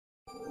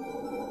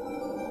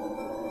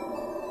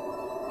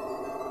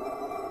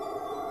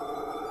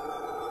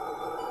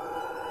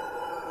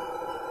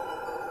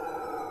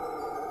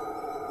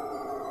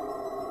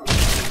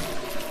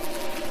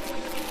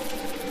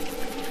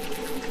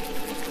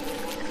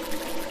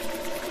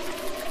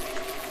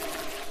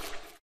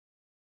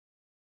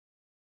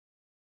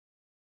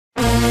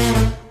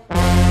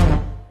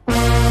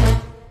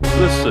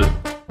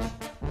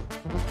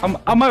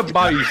I might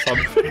buy you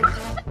something.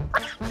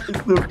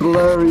 It's the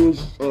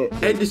blurriest shit.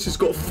 And this has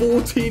got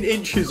 14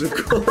 inches of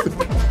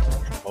gold.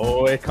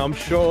 Oh, here comes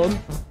Sean.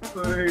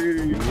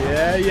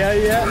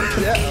 Yeah.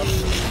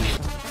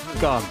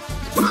 Gun.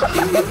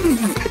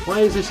 Why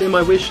is this in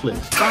my wish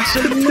list? That's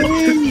a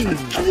me!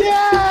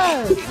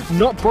 Yeah!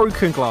 Not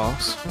broken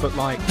glass, but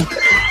like...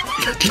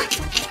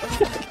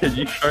 Can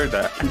you show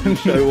that?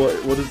 Show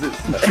what does it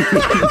say?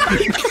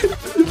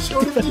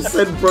 Sean, if you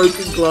send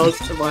broken glass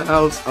to my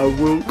house, I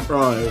will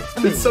cry.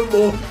 Need some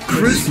more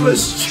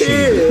Christmas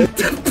cheer.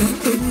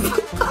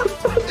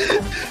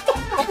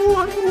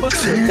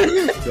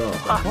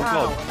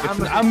 Wow, it's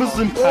an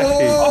Amazon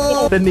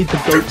package. They need the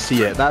goat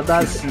see it.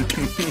 That's...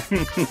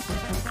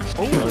 I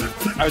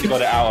already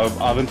got it out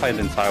of. I've been playing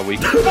the entire week.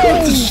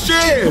 Oh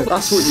shit!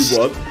 That's what you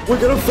want. We're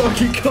gonna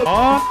fucking come.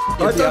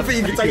 I don't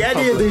think you can take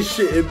any of this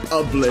shit in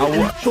public.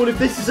 Sean, if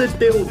this is a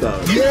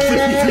dildo.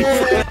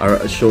 Yeah!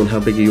 Alright, Sean, how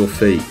big are your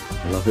feet?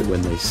 I love it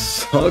when they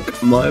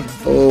suck my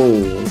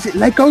balls. Is it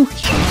Lego?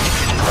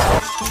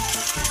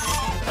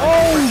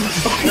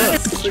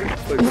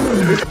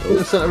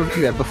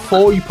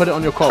 Before you put it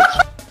on your cock.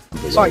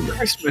 It's like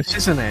Christmas,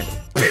 isn't it?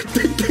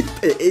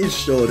 It is,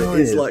 Sean. It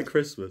is like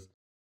Christmas.